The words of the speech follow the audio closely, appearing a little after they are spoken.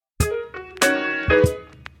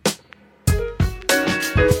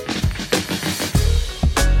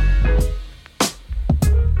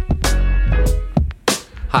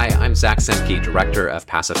Zach Semke, Director of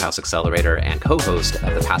Passive House Accelerator and co-host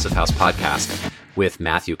of the Passive House podcast with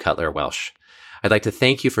Matthew Cutler Welsh. I'd like to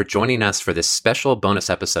thank you for joining us for this special bonus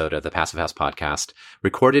episode of the Passive House podcast,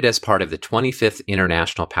 recorded as part of the 25th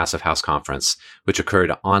International Passive House Conference, which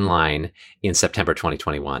occurred online in September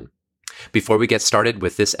 2021. Before we get started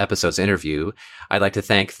with this episode's interview, I'd like to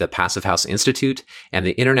thank the Passive House Institute and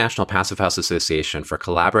the International Passive House Association for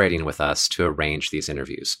collaborating with us to arrange these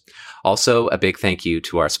interviews. Also, a big thank you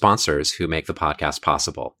to our sponsors who make the podcast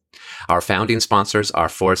possible. Our founding sponsors are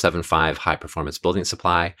 475 High Performance Building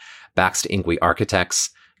Supply, Baxt Ingwe Architects,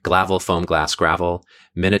 Glavel Foam Glass Gravel,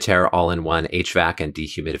 Minutair All-in-One HVAC and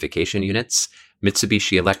Dehumidification Units,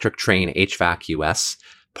 Mitsubishi Electric Train HVAC US,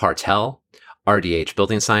 Partel, RDH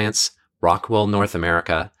Building Science, Rockwell North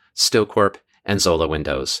America, Stillcorp, and Zola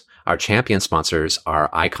Windows. Our champion sponsors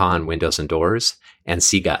are Icon Windows and Doors and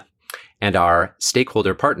SIGA. And our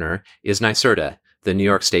stakeholder partner is NYSERDA, the New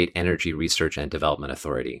York State Energy Research and Development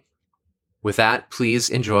Authority. With that, please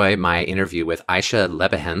enjoy my interview with Aisha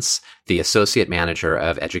Lebehens, the Associate Manager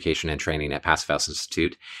of Education and Training at Passive House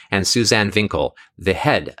Institute, and Suzanne Winkel, the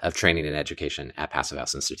Head of Training and Education at Passive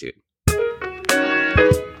House Institute.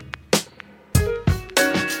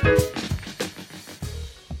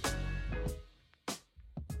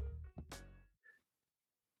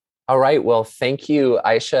 All right. Well, thank you,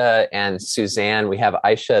 Aisha and Suzanne. We have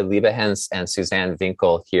Aisha Lebehens and Suzanne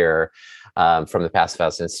Winkel here from the Passive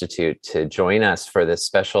House Institute to join us for this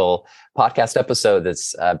special podcast episode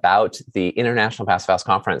that's about the International Passive House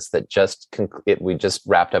Conference that we just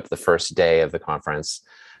wrapped up the first day of the conference.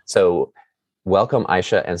 So welcome,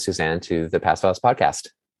 Aisha and Suzanne, to the Passive House podcast.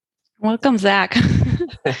 Welcome, Zach.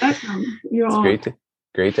 It's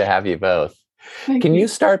great to have you both. Can you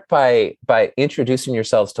start by introducing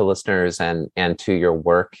yourselves to listeners and to your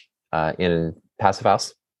work in Passive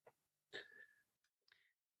House?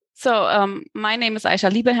 So my name is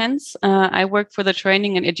Aisha Lebehens. I work for the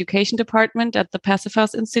Training and Education Department at the Passive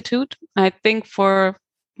House Institute, I think for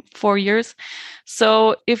 4 years.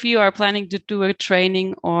 So if you are planning to do a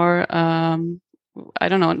training or want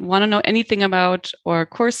to know anything about our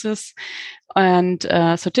courses and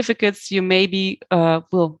certificates, you may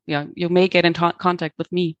you may get in contact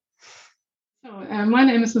with me. So my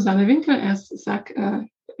name is Susanne Winkel, as Zach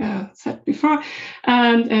said before,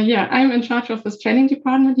 and I'm in charge of this training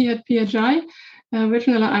department here at PHI.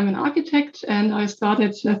 Originally, I'm an architect, and I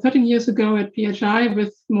started 13 years ago at PHI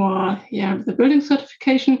with the building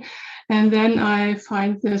certification. And then I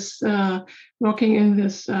find this working in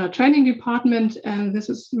this training department, and this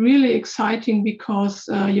is really exciting because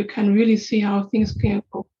you can really see how things can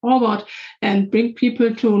go forward and bring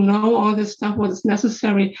people to know all this stuff, what is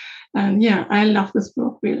necessary. And I love this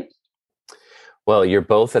work, really. Well, you're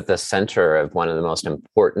both at the center of one of the most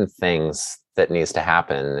important things that needs to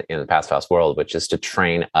happen in the Passive House world, which is to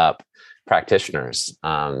train up practitioners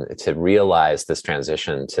to realize this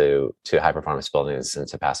transition to high performance buildings and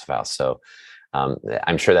to Passive House. So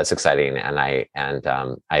I'm sure that's exciting, and I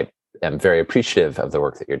am very appreciative of the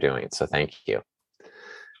work that you're doing. So thank you.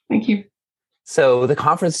 Thank you. So the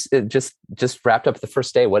conference just wrapped up the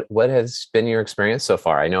first day. What has been your experience so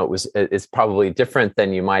far? I know it's probably different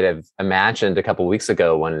than you might have imagined a couple of weeks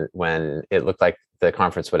ago when it looked like the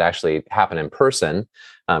conference would actually happen in person.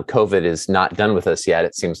 COVID is not done with us yet,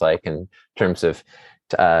 it seems like, in terms of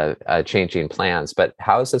changing plans. But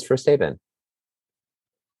how has this first day been?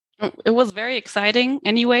 It was very exciting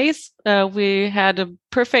anyways. We had a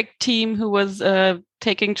perfect team who was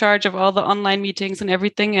taking charge of all the online meetings and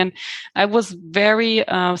everything. And I was very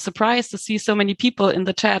surprised to see so many people in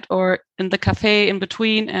the chat or in the cafe in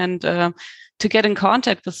between, and to get in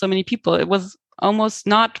contact with so many people. It was almost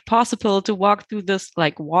not possible to walk through this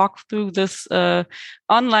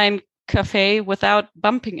online cafe without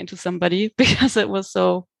bumping into somebody because it was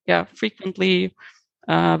so frequently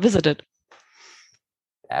visited.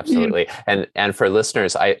 Absolutely. And for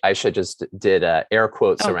listeners, I should just did air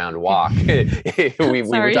quotes around walk. we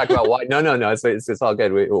were talking about walk. No, it's all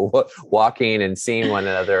good. Walking and seeing one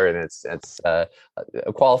another, and it's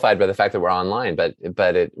qualified by the fact that we're online, but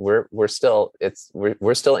we're still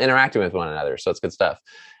interacting with one another. So it's good stuff.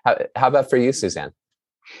 How about for you, Suzanne?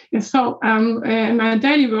 So in my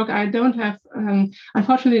daily work, I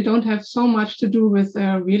unfortunately don't have so much to do with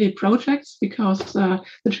really projects, because the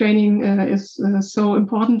training is so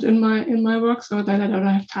important in my work, so that I don't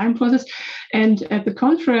have time for this. And at the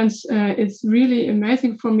conference, it's really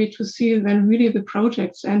amazing for me to see then really the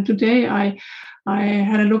projects. And today I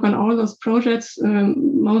had a look on all those projects.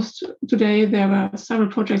 Today there were several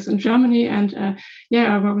projects in Germany, and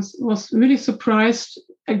I was really surprised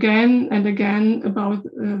again and again about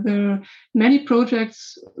the many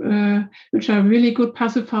projects which are really good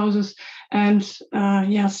passive houses. And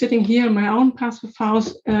sitting here in my own passive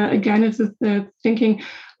house, again, it's thinking,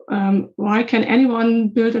 why can anyone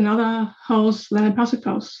build another house than a passive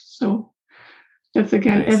house? So that's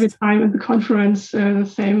again, nice. Every time at the conference, the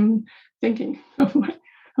same thinking.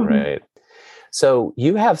 Right. So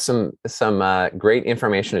you have some great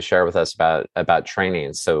information to share with us about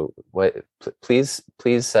training. So please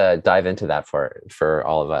dive into that for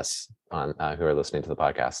all of us who are listening to the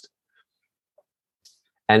podcast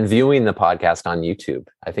and viewing the podcast on YouTube.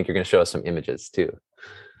 I think you're going to show us some images too.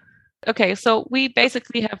 Okay, so we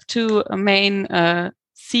basically have two main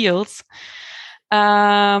seals.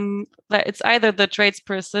 It's either the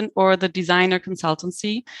tradesperson or the designer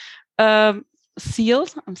consultancy seal.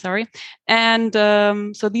 I'm sorry, and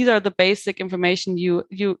so these are the basic information you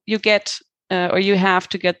get or you have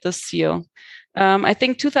to get the seal. I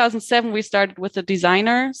think 2007 we started with the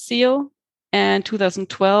designer seal, and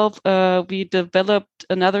 2012 we developed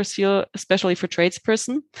another seal especially for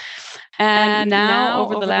tradesperson. And now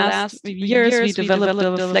over the last years we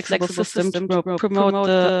developed a flexible system to promote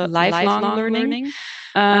the lifelong learning.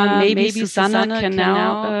 Maybe Susanna can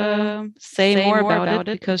now say more about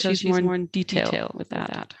it because she's more in detail with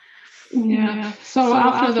that. Yeah. So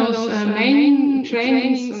after those main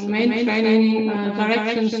trainings, training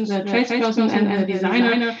directions, the tradesperson and the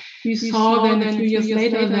designer, we saw then a few years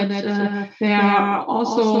later that there are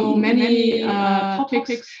also many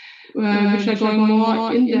topics which are going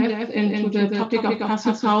more in depth into the topic of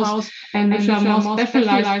passive house and which are more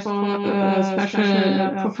specialized for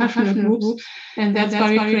special professional groups. And that's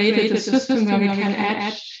why we created a system where we can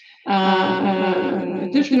add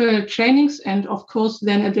additional trainings and of course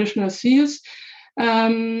then additional seals,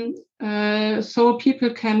 so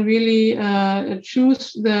people can really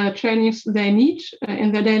choose the trainings they need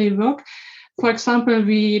in their daily work. For example,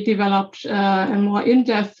 we developed a more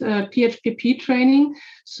in-depth PHPP training.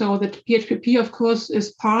 So the PHPP, of course,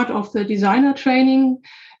 is part of the designer training,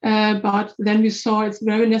 but then we saw it's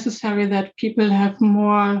very necessary that people have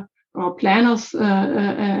more, or planners,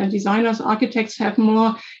 designers, architects have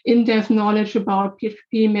more in-depth knowledge about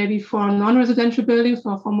PHP, maybe for non-residential buildings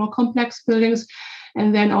or for more complex buildings.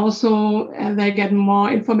 And then also they get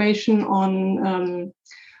more information on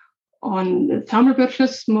thermal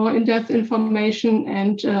bridges, more in-depth information,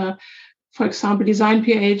 and for example, Design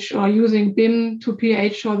PH or using BIM to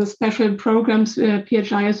PH or the special programs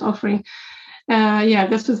PHI is offering.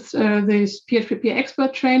 This is this PHP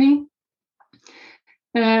expert training.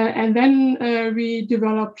 And then we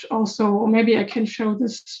developed also, or maybe I can show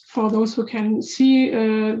this for those who can see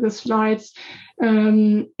the slides.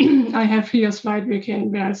 I have here a slide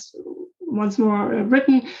there's once more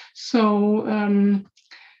written. So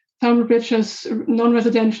thermal bridges,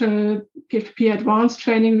 non-residential PHP advanced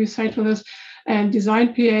training, we say to this, and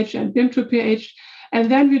Design PH and BIM to PH.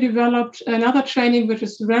 And then we developed another training, which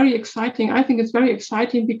is very exciting. I think it's very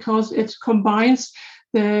exciting because it combines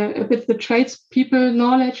the tradespeople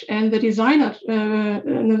knowledge and the designer the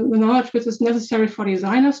knowledge which is necessary for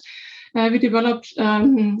designers. We developed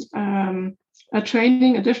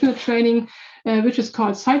additional training, which is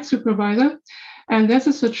called Site Supervisor. And this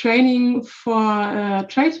is a training for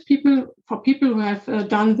tradespeople, for people who have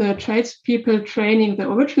done the tradespeople training, the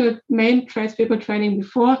original main tradespeople training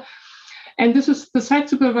before. And this is the Site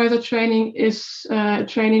Supervisor training is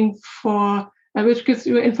training for which gives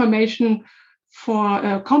you information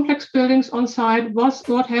for complex buildings on site.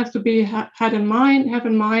 What has to be have in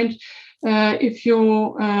mind if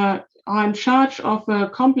you are in charge of a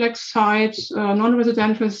complex site,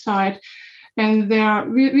 non-residential site. And there,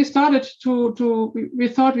 we started we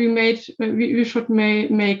thought we should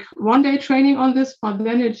make 1 day training on this, but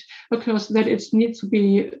then it occurs that it needs to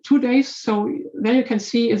be 2 days. So then you can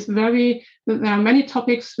see there are many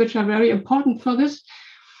topics which are very important for this.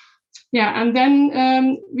 Yeah, and then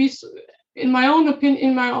in my own opinion,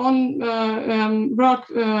 in my own work,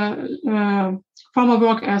 former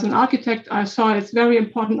work as an architect, I saw it's very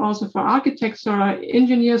important also for architects or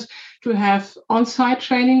engineers to have on-site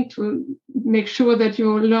training to make sure that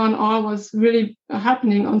you learn all what's really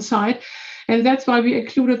happening on site. And that's why we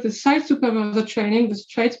included the Site Supervisor training, this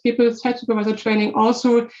tradespeople Site Supervisor training,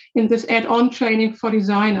 also in this add-on training for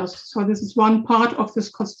designers. So this is one part of this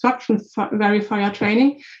construction verifier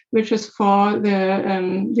training, which is for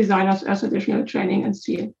the designers as additional training and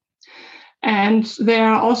seal. And there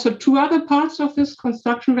are also two other parts of this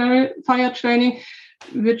construction verifier training,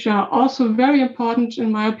 which are also very important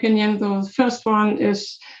in my opinion. The first one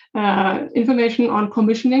is information on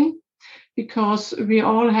commissioning. because we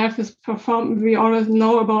all have we all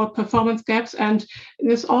know about performance gaps, and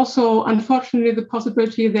there's also unfortunately the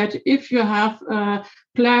possibility that if you have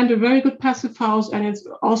planned a very good passive house and it's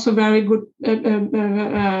also very good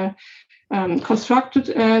constructed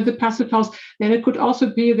the passive house, then it could also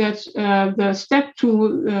be that the step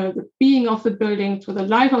to the being of the building, to the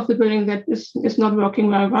life of the building, that is not working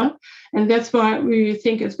very well. And that's why we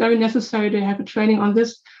think it's very necessary to have a training on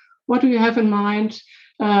this. What do you have in mind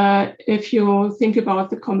if you think about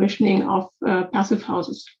the commissioning of passive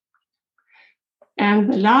houses?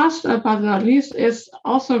 And the last but not least is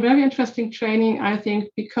also very interesting training, I think,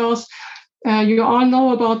 because you all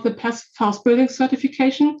know about the passive house building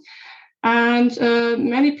certification. And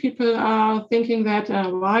many people are thinking that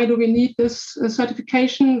why do we need this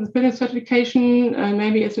certification, the building certification?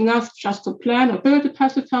 Maybe it's enough just to plan or build a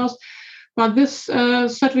passive house. But this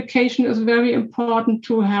certification is very important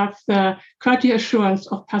to have the quality assurance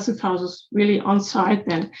of passive houses really on site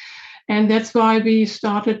then. And that's why we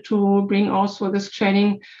started to bring also this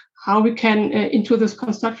training, how we can, into this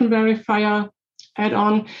construction verifier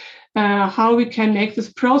add-on, how we can make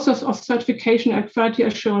this process of certification and quality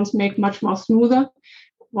assurance make much more smoother,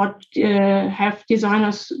 what have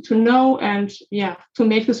designers to know, and to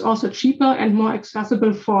make this also cheaper and more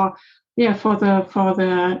accessible for the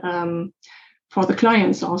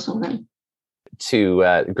clients also then.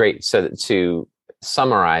 Great. So to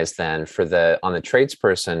summarize then, on the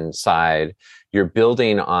tradesperson side, you're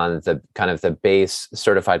building on the kind of the base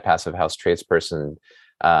certified passive house tradesperson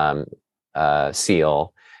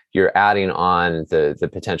seal. You're adding on the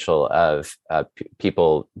potential of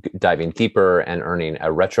people diving deeper and earning a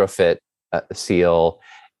retrofit seal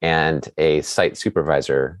and a site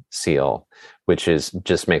supervisor seal, which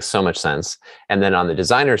just makes so much sense. And then on the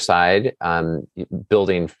designer side,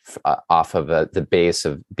 building off of the base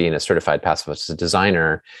of being a certified passive house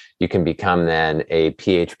designer, you can become then a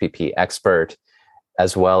PHPP expert,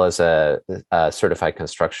 as well as a certified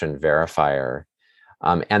construction verifier.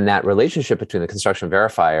 And that relationship between the construction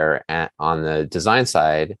verifier on the design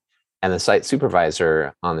side and the site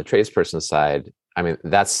supervisor on the tradesperson side, I mean,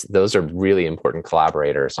 those are really important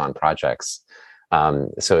collaborators on projects.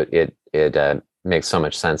 So it makes so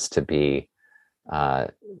much sense to be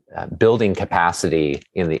building capacity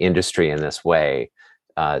in the industry in this way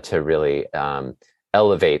to really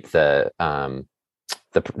elevate the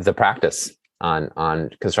practice on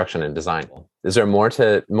construction and design. Is there more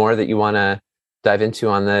that you want to dive into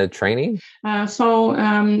on the training?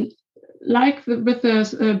 Like with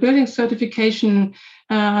the building certification,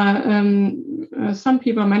 many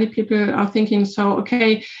people are thinking, so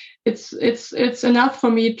okay, it's enough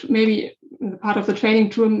for me to maybe part of the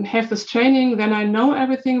training to have this training, then I know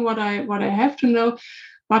everything what I have to know.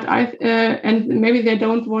 But and maybe they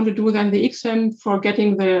don't want to do then the exam for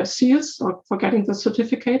getting the seals or for getting the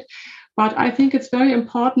certificate. But I think it's very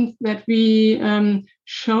important that we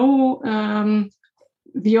show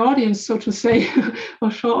the audience, so to say,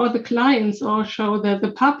 or show all the clients, or show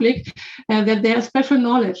the public that there's special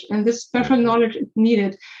knowledge, and this special knowledge is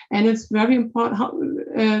needed. And it's very important.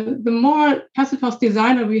 The more passive house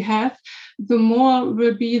designer we have, the more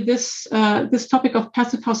will be this topic of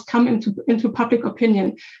passive house come into public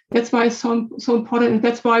opinion. That's why it's so important, and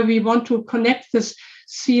that's why we want to connect this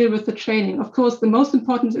seal with the training. Of course, the most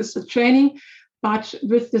important is the training, but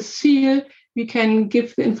with the seal, we can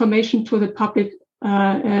give the information to the public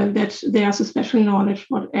that there's a special knowledge,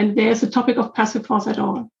 and there's a topic of passive house at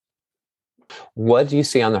all. What do you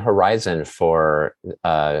see on the horizon for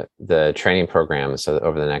the training programs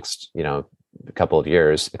over the next, few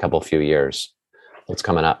years? What's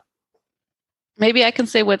coming up? Maybe I can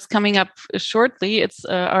say what's coming up shortly. It's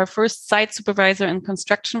our first site supervisor and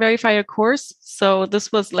construction verifier course. So this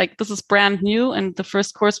is brand new, and the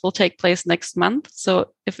first course will take place next month.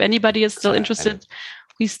 So if anybody is still interested,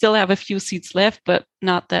 we still have a few seats left, but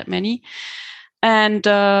not that many. And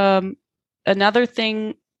another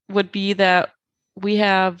thing would be that we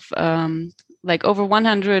have over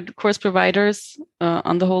 100 course providers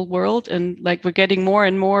on the whole world, and we're getting more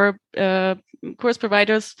and more course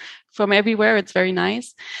providers from everywhere. It's very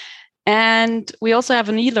nice. And we also have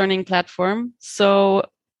an e-learning platform. So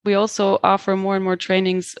we also offer more and more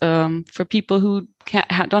trainings for people who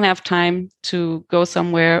don't have time to go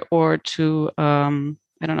somewhere or to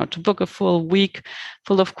to book a full week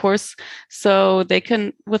full of course. So they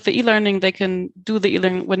can, with the e-learning, they can do the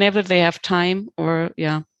e-learning whenever they have time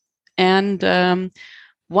And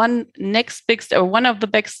one of the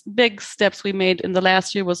big steps we made in the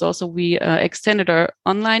last year was also we extended our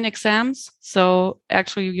online exams. So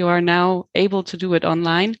actually you are now able to do it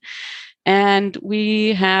online. And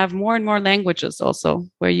we have more and more languages also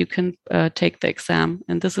where you can take the exam.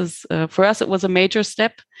 And this is, for us, it was a major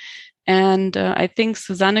step. And I think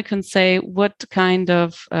Susanne can say what kind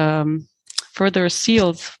of further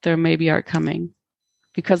seals there maybe are coming,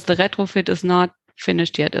 because the retrofit is not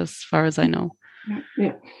finished yet, as far as I know.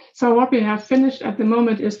 Yeah. So what we have finished at the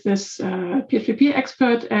moment is this PHP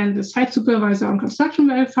expert and the site supervisor on construction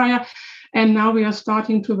verifier. And now we are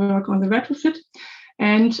starting to work on the retrofit.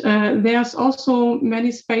 And there's also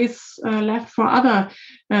many space left for other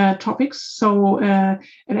topics. So and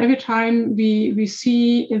every time we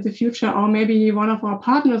see in the future, or maybe one of our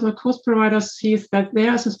partners or course providers sees that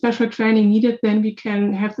there's a special training needed, then we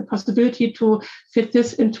can have the possibility to fit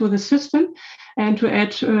this into the system and to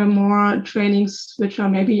add more trainings, which are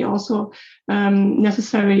maybe also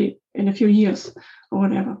necessary in a few years or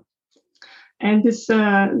whatever. And this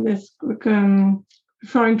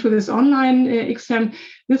referring to this online exam,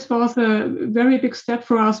 this was a very big step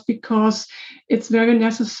for us because it's very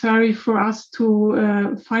necessary for us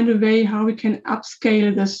to find a way how we can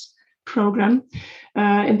upscale this program.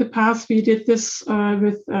 In the past, we did this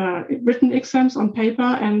with written exams on paper,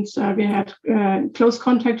 and we had close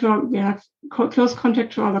contact to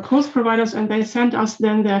other course providers, and they sent us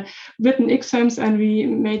then the written exams, and we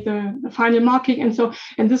made the final marking. And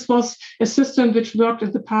this was a system which worked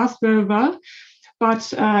in the past very well.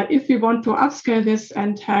 But if we want to upscale this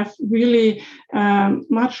and have really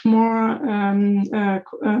much more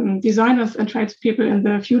designers and tradespeople in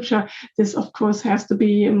the future, this, of course, has to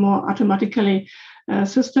be a more automatically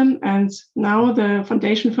system. And now the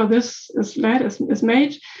foundation for this is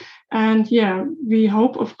made. And yeah, we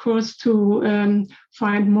hope, of course, to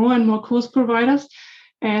find more and more course providers.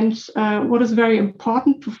 And what is very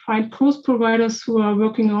important, to find course providers who are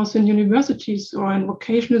working also in universities or in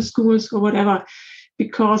vocational schools or whatever,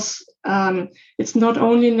 because it's not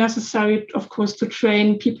only necessary, of course, to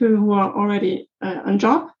train people who are already on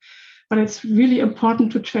job, but it's really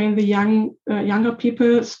important to train the younger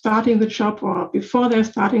people starting the job or before they're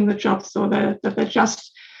starting the job, so that they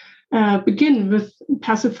just begin with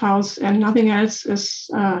Passive House and nothing else is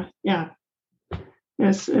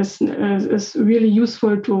really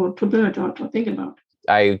useful to build or to think about.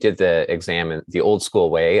 I did the exam in the old school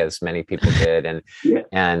way, as many people did, and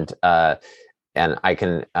and I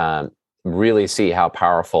can really see how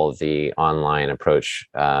powerful the online approach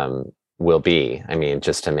will be. I mean,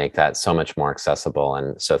 just to make that so much more accessible.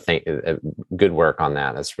 And so good work on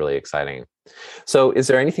that. That's really exciting. So is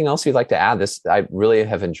there anything else you'd like to add? I really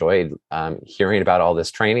have enjoyed hearing about all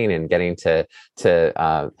this training and getting to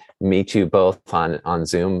meet you both on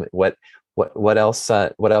Zoom. What else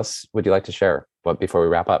would you like to share before we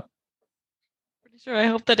wrap up? Sure. I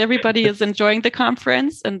hope that everybody is enjoying the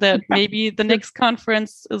conference and that maybe the next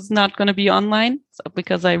conference is not going to be online,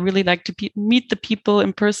 because I really like to meet the people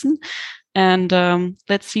in person. And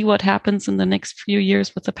let's see what happens in the next few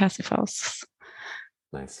years with the Passive House.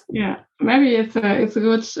 Nice. Yeah, maybe it's a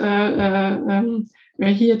good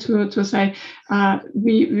we're here to say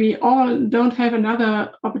we all don't have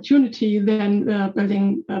another opportunity than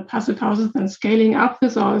building passive houses and scaling up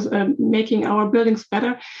this or making our buildings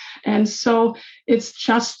better. And so it's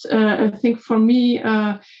just, I think for me,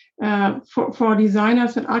 for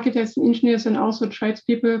designers and architects and engineers and also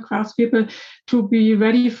tradespeople, craftspeople, to be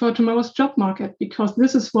ready for tomorrow's job market, because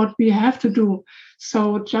this is what we have to do.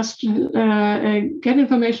 So just get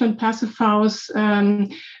information on Passive House,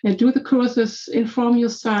 do the courses, inform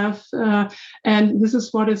yourself, and this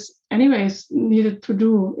is what is anyways needed to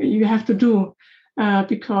do. You have to do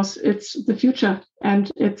because it's the future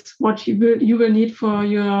and it's what you will need for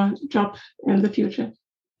your job in the future.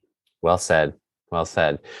 Well said. Well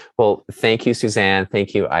said. Well, thank you, Susanne.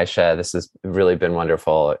 Thank you, Aisha. This has really been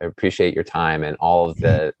wonderful. I appreciate your time and all of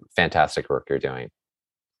the fantastic work you're doing.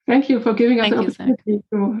 Thank you for giving us the opportunity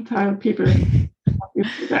to tell people. Thank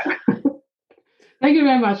you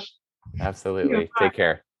very much. Absolutely. Take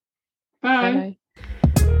care. Bye. Bye.